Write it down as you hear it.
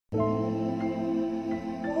What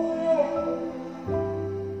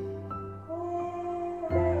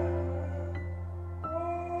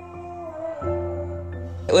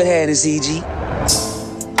had is EG?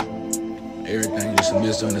 Everything just a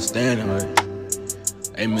misunderstanding, right?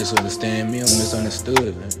 They misunderstand me, I'm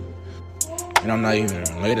misunderstood, man. And I'm not even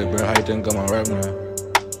related, bro. How you think I'm rap now?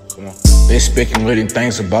 Come on. They speculating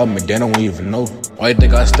things about me they don't even know. Why you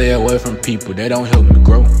think I stay away from people? They don't help me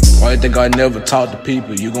grow. Why you think I never talk to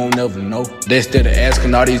people? You gon' never know. They instead of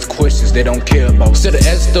asking all these questions they don't care about. Instead of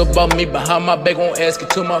asking stuff about me behind my back, gon' ask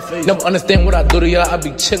it to my face. Never understand what I do to y'all. I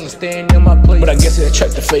be chillin', staying in my place. But I guess it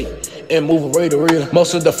attract the fate and move away to real.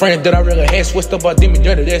 Most of the friends that I really had switched up about me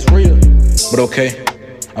dirty, that's real. But okay,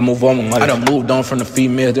 I move on with my life. I done moved on from the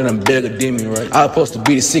females that done better than me, right? I was supposed to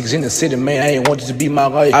be the six in the city, man. I ain't wanted to be my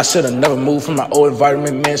life. I should've never moved from my old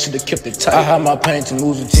environment, man. Should've kept it tight. I had my pain to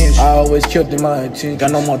lose attention. I always kept in my attention.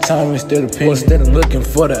 Got no more time instead of pain. Instead of looking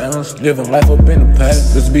for the ounce, living life up in the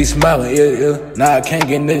past. Just be smiling, yeah. Now I can't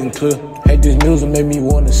get nothing clear. Hate this music made me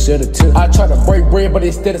wanna shed a tear. I try to break bread, but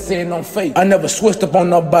instead of saying I'm fake, I never switched up on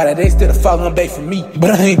nobody. They still following back for me,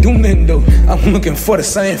 but I ain't doing nothing though. I'm looking for the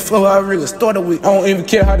same flow I really started with. I don't even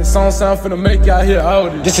care how the song sound, finna make y'all hear all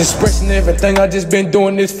this. Just expressing everything. I just been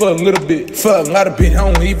doing this for a little bit, for a lot of bit. I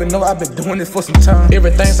don't even know I've been doing this for some time.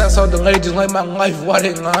 Everything sounds so delayed, just like my life. Why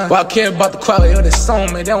they lying? Why I care about the quality of this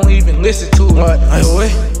song, man? They don't even listen to it. Like,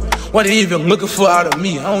 wait. What they even looking for out of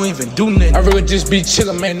me? I don't even do nothing. I really just be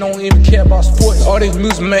chillin', man. Don't even care about sports. All this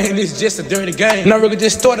music, man, it's just a dirty game. And I really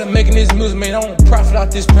just started making this music, man. I don't profit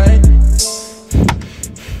out this pain.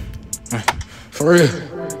 For real.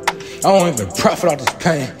 I don't even profit out this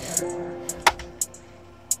pain.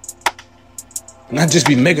 And I just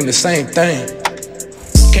be making the same thing.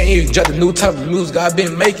 Can't even judge the new type of music I've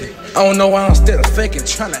been making. I don't know why I'm still faking,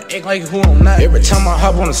 trying to act like who I'm not. Every time I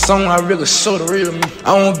hop on a song, I really show the real me.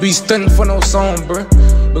 I don't be stunning for no song, bruh.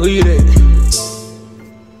 Believe that.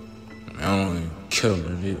 I don't even care,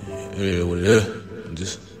 man. It is what it is.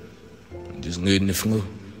 I'm just letting it flow.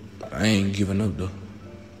 I ain't giving up, though.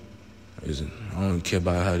 I don't even care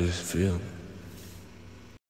about how this feels.